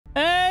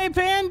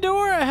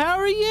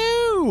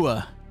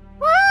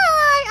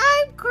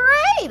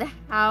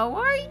How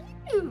are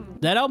you?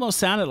 That almost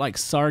sounded like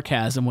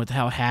sarcasm with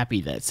how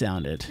happy that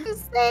sounded.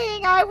 Just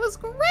saying I was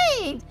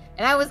great.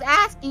 And I was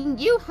asking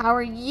you, how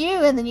are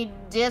you? And then you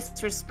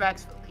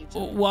disrespectfully.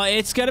 Well,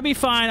 it's going to be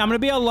fine. I'm going to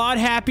be a lot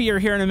happier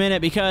here in a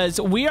minute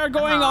because we are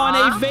going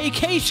on a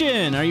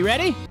vacation. Are you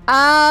ready?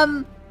 A lot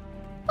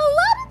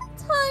of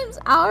the times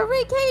our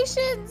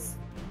vacations,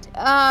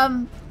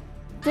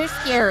 they're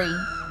scary.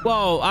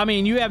 Well, I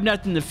mean, you have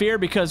nothing to fear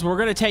because we're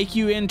going to take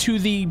you into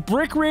the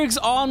Brick Rigs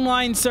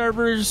online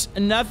servers.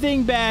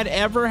 Nothing bad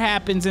ever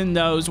happens in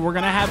those. We're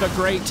going to have a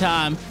great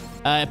time.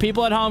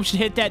 People at home should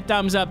hit that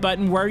thumbs up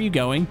button. Where are you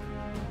going?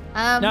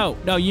 No,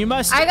 you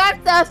must. I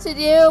got stuff to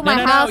do.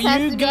 My house has to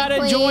be clean. You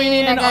gotta join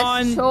in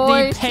on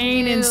the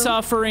pain and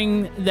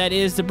suffering that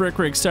is the Brick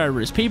Rig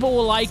servers. People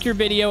will like your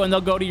video and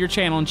they'll go to your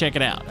channel and check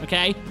it out,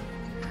 okay?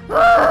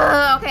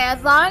 Okay,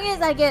 as long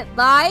as I get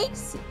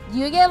likes,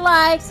 you get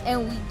likes,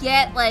 and we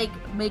get, like,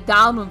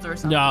 McDonald's or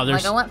something. No,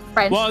 like, I want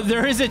French. Well,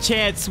 there is a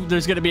chance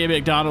there's going to be a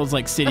McDonald's,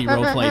 like, city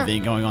roleplay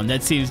thing going on.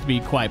 That seems to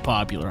be quite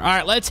popular. All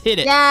right, let's hit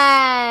it.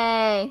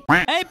 Yay!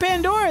 Hey,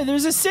 Pandora,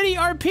 there's a city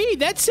RP.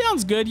 That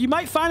sounds good. You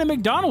might find a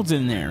McDonald's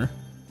in there.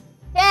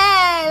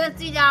 Yay! Let's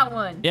do that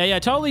one. Yeah,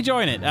 totally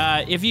join it.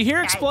 If you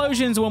hear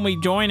explosions when we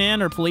join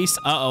in or police...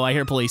 Uh-oh, I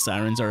hear police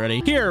sirens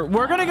already. Here,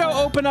 we're going to go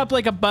open up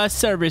like a bus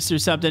service or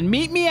something.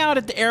 Meet me out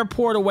at the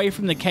airport away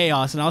from the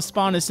chaos, and I'll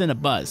spawn us in a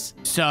bus.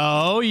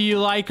 So, you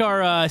like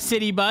our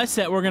city bus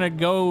that we're going to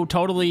go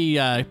totally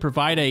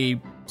provide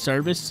a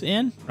service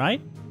in,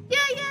 right? Yeah.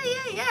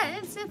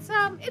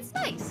 It's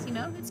nice, you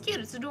know? It's cute.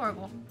 It's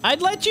adorable.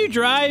 I'd let you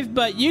drive,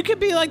 but you could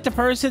be like the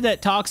person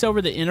that talks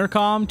over the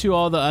intercom to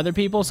all the other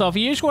people. So if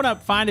you just want to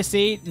find a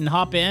seat and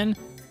hop in,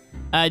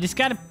 just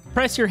gotta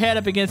press your head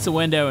up against the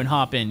window and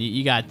hop in.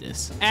 You got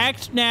this.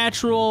 Act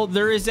natural.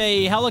 There is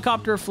a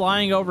helicopter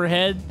flying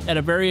overhead at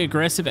a very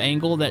aggressive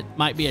angle that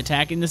might be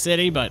attacking the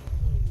city, but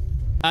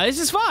this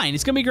is fine.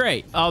 It's gonna be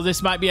great. Oh,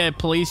 this might be a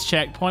police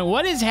checkpoint.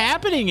 What is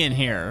happening in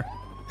here?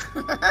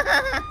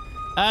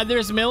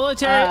 There's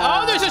military.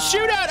 Oh, there's a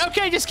shootout.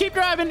 Okay, just keep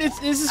driving. This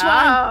is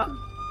fine.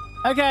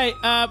 Okay.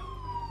 I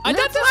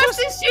thought this was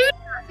the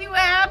shootout. See what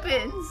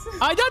happens.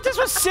 I thought this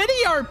was city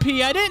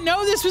RP. I didn't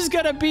know this was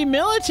gonna be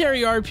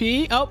military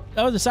RP.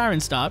 Oh, the siren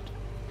stopped.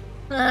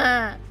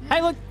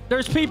 Hey, look,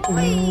 there's people.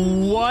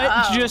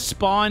 What just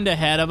spawned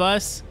ahead of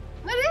us?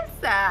 What is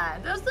that?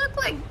 Those look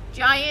like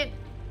giant.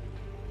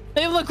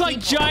 They look like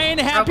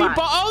giant happy balls.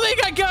 Oh,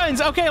 they got guns.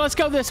 Okay, let's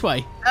go this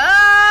way.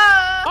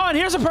 Oh, and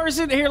here's a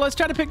person. Here, let's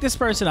try to pick this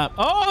person up.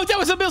 Oh, that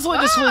was a missile that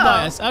just flew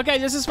by us. Okay,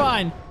 this is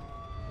fine.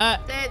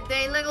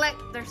 They look like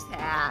they're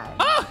sad.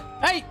 Oh,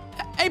 hey,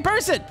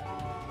 person.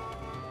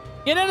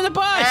 Get into the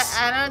bus.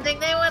 I don't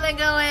think they want to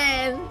go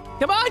in.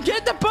 Come on, get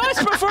in the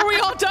bus before we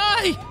all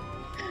die.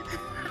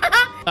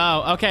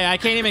 Oh, okay, I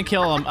can't even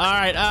kill them. All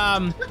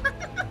right,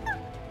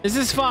 this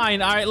is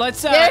fine. All right,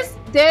 let's.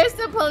 There's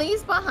the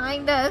police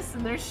behind us,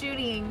 and they're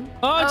shooting.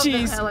 Oh,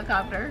 jeez. The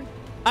helicopter.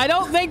 I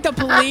don't think the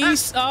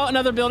police... Oh,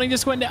 another building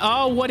just went down.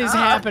 Oh, what is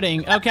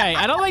happening? Okay,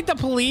 I don't think the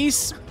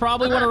police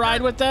probably want to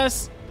ride with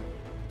us.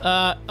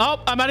 Oh,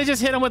 I might have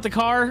just hit them with the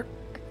car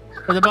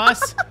or the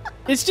bus.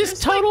 It's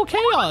just total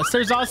chaos.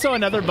 There's also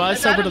another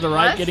bus over to the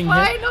right getting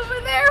hit.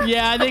 Over there?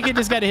 Yeah, I think it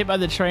just got hit by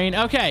the train.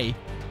 Okay.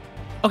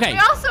 We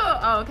also...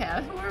 Oh,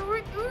 okay.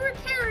 We were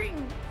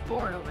carrying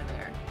board over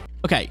there.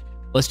 Okay.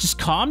 Let's just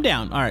calm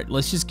down. All right,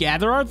 let's just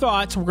gather our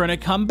thoughts. We're going to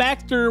come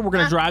back through. We're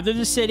going to drive through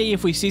the city.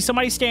 If we see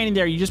somebody standing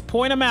there, you just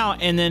point them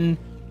out, and then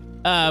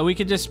we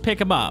can just pick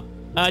them up.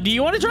 Do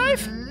you want to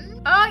drive?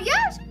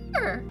 Yeah,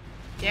 sure.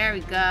 There we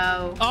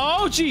go.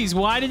 Oh, geez.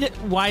 Why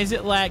is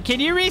it lag?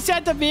 Can you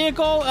reset the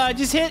vehicle?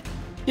 Just hit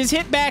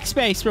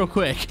backspace real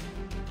quick.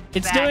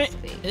 It's doing...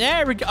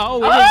 There we go. Oh,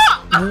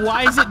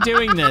 why is it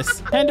doing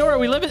this? Pandora,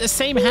 we live at the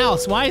same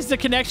house. Why is the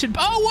connection...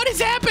 Oh, what is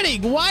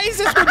happening? Why is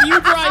this when you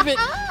drive it?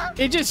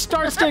 It just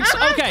starts to...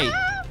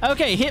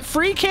 Okay, hit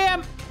free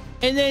cam,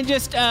 and then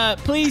just,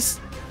 please,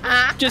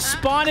 just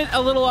spawn it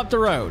a little up the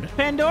road.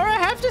 Pandora,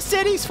 half the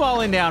city's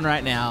falling down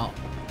right now.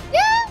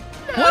 Yeah.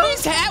 No.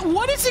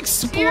 What is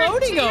exploding over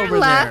there? To your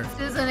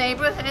left is a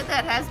neighborhood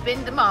that has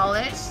been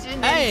demolished,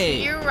 and then to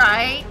your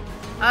right...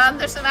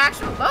 there's some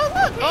actual... Oh,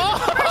 look! Hey,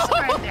 there's a person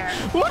right there.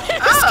 What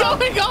is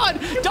going on?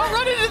 Don't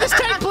run into this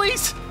tank,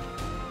 please!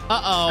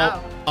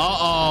 Oh,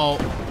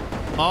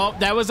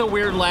 that was a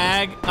weird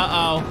lag.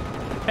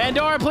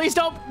 Pandora, please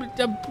don't...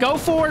 go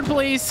forward,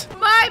 please.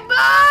 My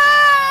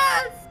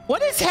bus!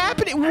 What is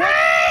happening?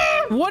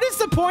 What is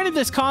the point of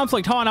this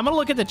conflict? Hold on, I'm gonna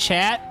look at the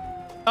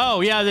chat.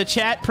 Oh, yeah, the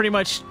chat pretty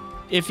much...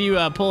 If you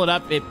pull it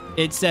up,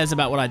 it says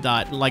about what I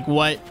thought. Like,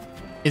 what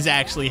is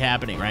actually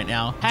happening right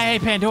now. Hey,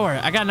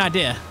 Pandora, I got an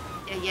idea.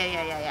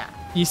 Yeah.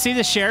 You see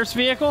the sheriff's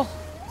vehicle?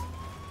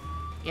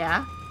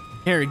 Yeah.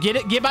 Here,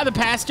 get by the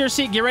passenger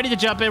seat. Get ready to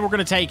jump in. We're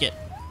gonna take it.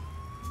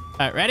 All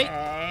right, ready?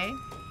 Okay.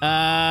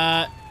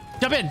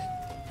 Jump in.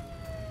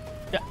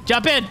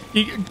 Jump in.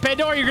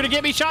 Pandora, you're gonna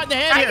get me shot in the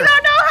head here. I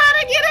don't know how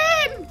to get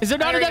in. Is there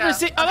not another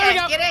seat? Oh, there we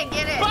go. Get in.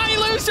 Bye,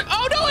 loser.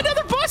 Oh no,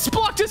 another bus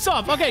blocked us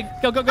off. Okay,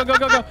 go.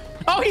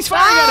 Oh, he's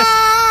firing at us.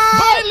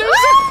 Bye,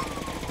 loser.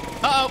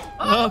 Uh-oh.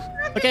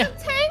 Oh, Okay.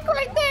 there's a tank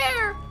right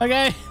there.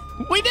 Okay.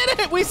 We did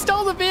it. We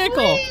stole the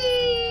vehicle.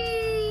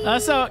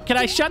 So, can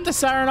I shut the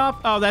siren off?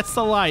 Oh, that's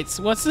the lights.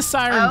 What's the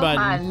siren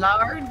button? Oh, my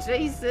Lord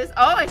Jesus.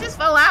 Oh, I just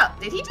fell out.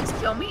 Did he just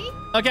kill me?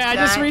 Okay, I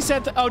just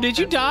reset the... Oh, did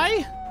you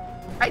die?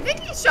 I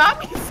think he shot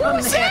me from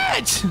Who's there.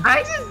 it?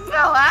 I just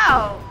fell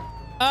out.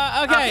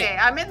 Okay. Okay,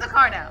 I'm in the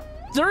car now.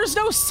 There's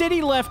no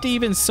city left to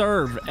even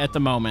serve at the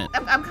moment.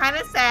 I'm kind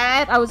of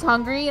sad. I was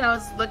hungry and I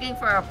was looking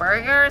for a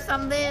burger or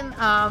something.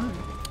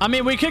 I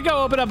mean, we could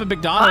go open up a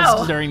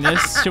McDonald's during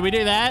this. Should we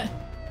do that?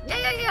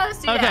 Yeah, let's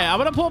do that. Okay, I'm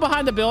gonna pull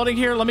behind the building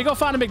here. Let me go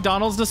find a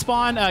McDonald's to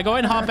spawn. Go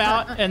ahead and hop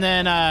out, and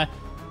then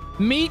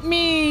meet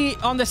me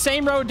on the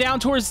same road down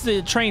towards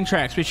the train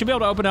tracks. We should be able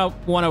to open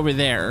up one over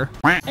there.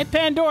 Hey,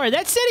 Pandora,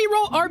 that City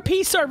Roll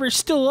RP server's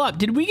still up.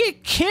 Did we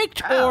get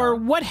kicked or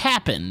what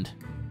happened?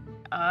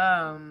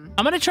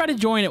 I'm gonna try to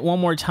join it one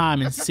more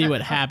time and see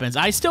what happens.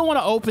 I still want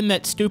to open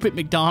that stupid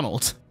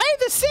McDonald's. Hey,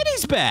 the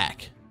city's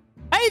back.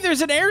 Hey,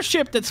 there's an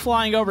airship that's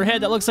flying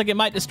overhead that looks like it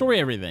might destroy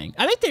everything.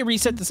 I think they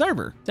reset the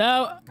server.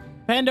 So,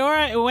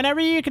 Pandora, whenever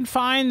you can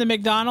find the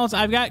McDonald's,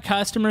 I've got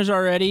customers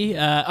already.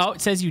 Oh,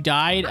 it says you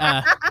died.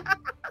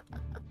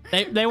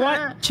 They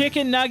want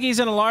chicken nuggies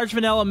and a large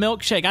vanilla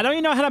milkshake. I don't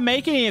even know how to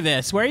make any of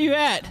this. Where are you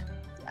at?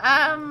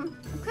 I'm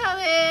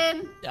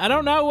coming. I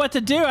don't know what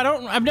to do.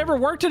 I've never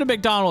worked at a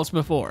McDonald's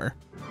before.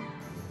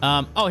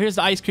 Oh, here's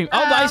the ice cream. Oh,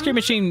 the ice cream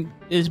machine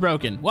is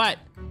broken. What?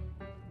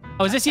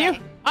 Oh, is this you?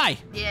 Hi.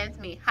 Yeah, it's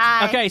me.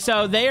 Hi. Okay,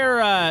 so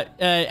they're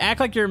act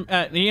like you're.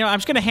 I'm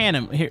just gonna hand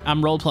them. Here,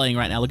 I'm role playing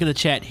right now. Look at the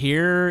chat.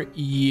 Here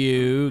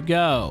you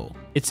go.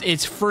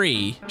 It's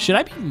free. Should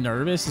I be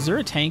nervous? Is there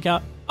a tank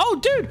out? Oh,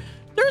 dude,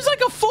 there's like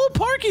a full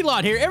parking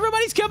lot here.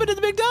 Everybody's coming to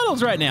the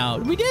McDonald's right now.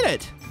 We did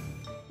it.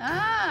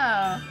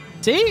 Oh.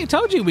 See, I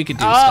told you we could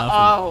do stuff.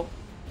 Oh.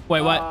 Wait,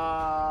 what?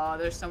 Oh,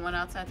 there's someone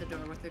outside the door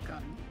with a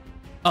gun.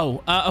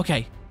 Oh,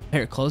 okay.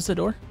 Here, close the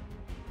door.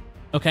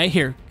 Okay,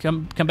 here,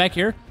 come back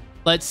here.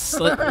 Let's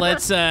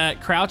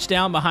crouch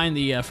down behind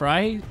the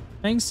fry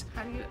things.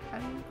 How do you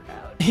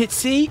crouch?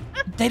 See,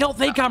 they don't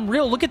think I'm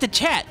real. Look at the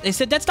chat. They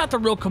said that's not the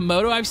real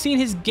Camodo. I've seen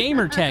his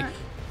gamer tag.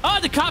 Oh,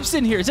 the cop's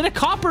in here. Is it a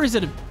cop or is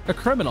it a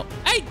criminal?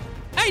 Hey,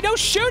 no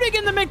shooting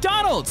in the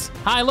McDonald's.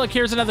 Hi, look,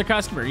 here's another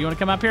customer. You want to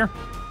come up here?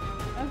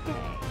 Okay.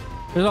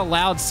 There's a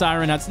loud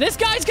siren outside. This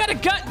guy's got a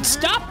gun.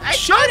 Stop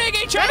shooting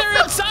each other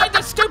inside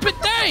the stupid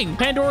thing.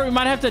 Pandora, we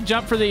might have to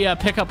jump for the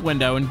pickup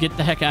window and get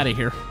the heck out of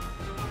here.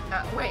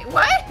 Wait,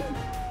 what?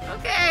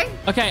 Okay.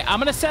 Okay, I'm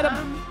gonna set up.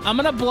 I'm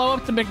gonna blow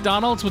up the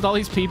McDonald's with all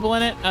these people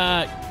in it.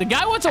 The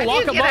guy wants a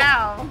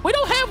guacamole. We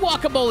don't have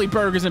guacamole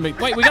burgers in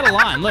Wait, we got a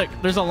line. Look,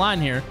 there's a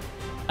line here.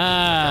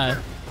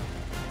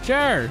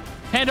 Sure.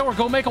 Pandora,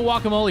 go make a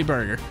guacamole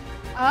burger.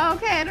 Oh,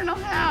 okay, I don't know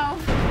how.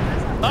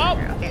 Oh.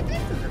 Okay,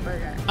 this is a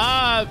burger.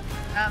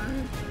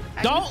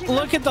 Don't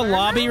look at the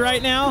lobby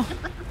right now.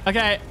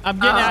 Okay, I'm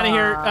getting out of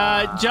here.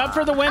 Jump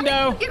for the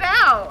window. Get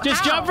out.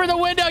 Just jump for the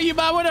window. You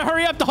might want to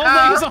hurry up. The whole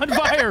thing is on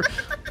fire.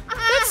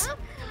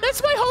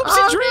 That's my hopes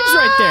and dreams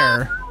right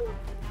there.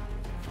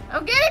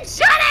 I'm getting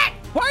shot at.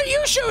 Why are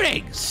you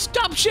shooting?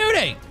 Stop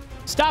shooting.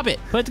 Stop it.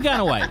 Put the gun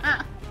away.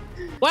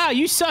 Wow,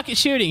 you suck at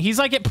shooting. He's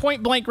like at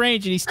point blank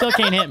range and he still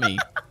can't hit me.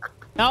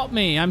 Help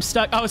me. I'm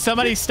stuck. Oh,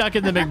 somebody's stuck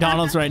in the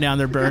McDonald's right now and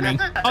they're burning.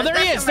 Oh, there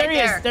he is. There he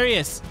is. There he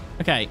is.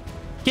 Okay.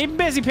 Keep him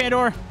busy,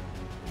 Pandora.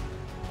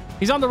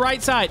 He's on the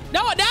right side.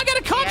 No, now I got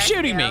a cop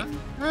shooting me.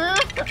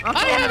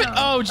 I haven't.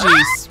 Oh,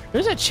 jeez.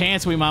 There's a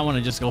chance we might want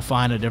to just go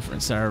find a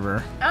different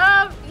server.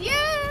 Yeah.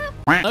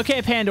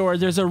 Okay, Pandora,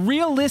 there's a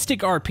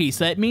realistic RP,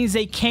 so that means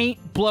they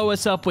can't blow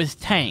us up with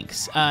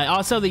tanks.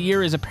 Also, the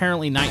year is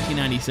apparently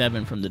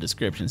 1997 from the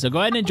description. So go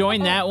ahead and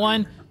join that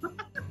one,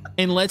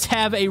 and let's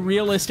have a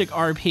realistic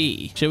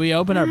RP. Should we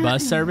open our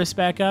bus service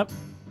back up?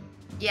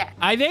 Yeah.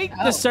 I think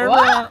the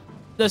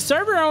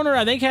server owner,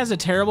 I think, has a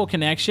terrible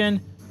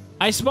connection.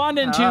 I spawned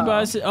in 2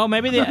 buses. Oh,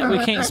 maybe we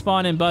can't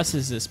spawn in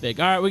buses this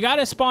big. All right, we got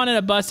to spawn in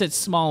a bus that's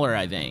smaller,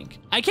 I think.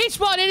 I can't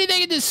spawn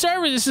anything in this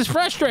server. This is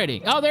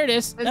frustrating. Oh, there it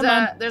is.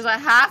 There's a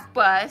half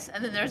bus,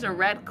 and then there's a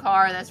red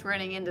car that's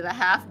running into the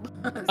half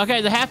bus.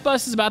 Okay, the half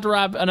bus is about to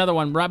rob another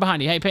one right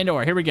behind you. Hey,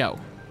 Pandora, here we go.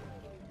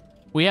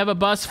 We have a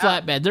bus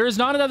flatbed. There is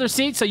not another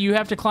seat, so you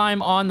have to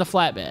climb on the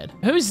flatbed.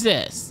 Who's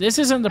this? This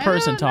isn't the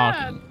person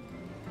talking.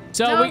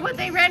 So but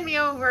they ran me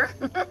over.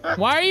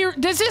 Why are you?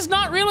 This is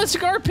not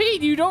realistic RP.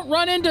 You don't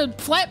run into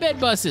flatbed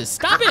buses.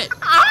 Stop it.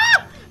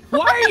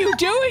 Why are you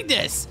doing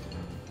this?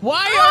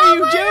 Why are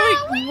you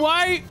doing?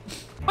 Why?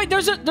 Wait,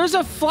 there's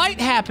a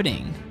flight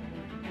happening.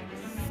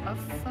 A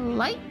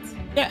flight?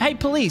 Yeah. Hey,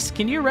 police,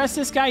 can you arrest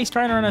this guy? He's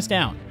trying to run us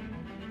down.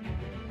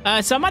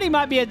 Somebody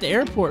might be at the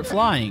airport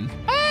flying.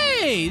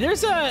 Hey,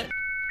 there's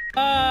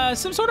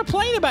some sort of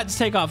plane about to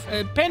take off.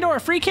 Pandora,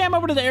 free cam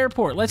over to the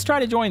airport. Let's try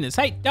to join this.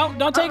 Hey,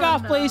 don't take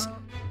off, please.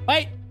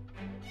 Wait.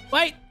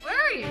 Where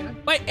are you?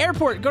 Wait,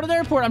 airport. Go to the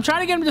airport. I'm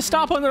trying to get him to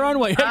stop on the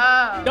runway.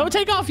 Don't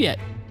take off yet.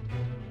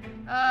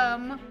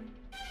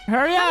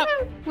 Hurry up.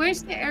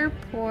 Where's the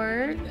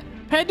airport?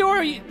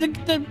 Pandora,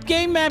 the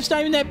game map's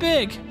not even that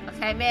big.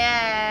 Okay,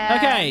 man.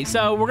 Okay,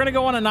 so we're gonna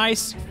go on a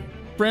nice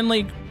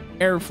friendly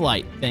air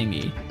flight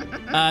thingy.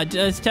 I'm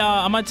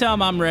gonna tell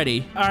him I'm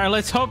ready. All right,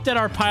 let's hope that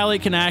our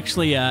pilot can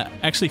actually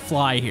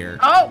fly here.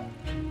 Oh,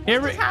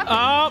 here we.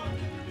 Oh,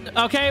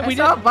 okay. We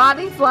saw a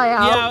body fly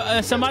out.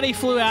 Yeah, somebody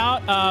flew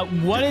out.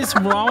 What is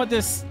wrong with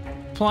this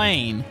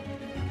plane?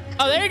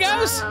 Oh, there it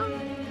goes.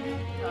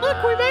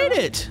 Look, we made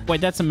it.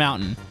 Wait, that's a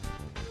mountain.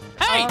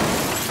 Hey,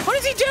 what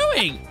is he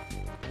doing?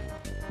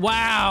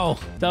 Wow.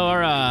 So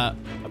our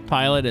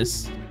pilot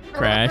is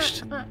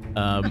crashed.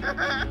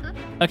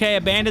 Okay,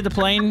 abandoned the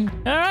plane.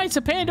 All right, so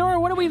Pandora,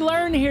 what do we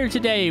learn here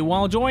today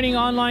while joining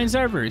online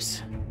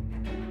servers?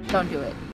 Don't do it.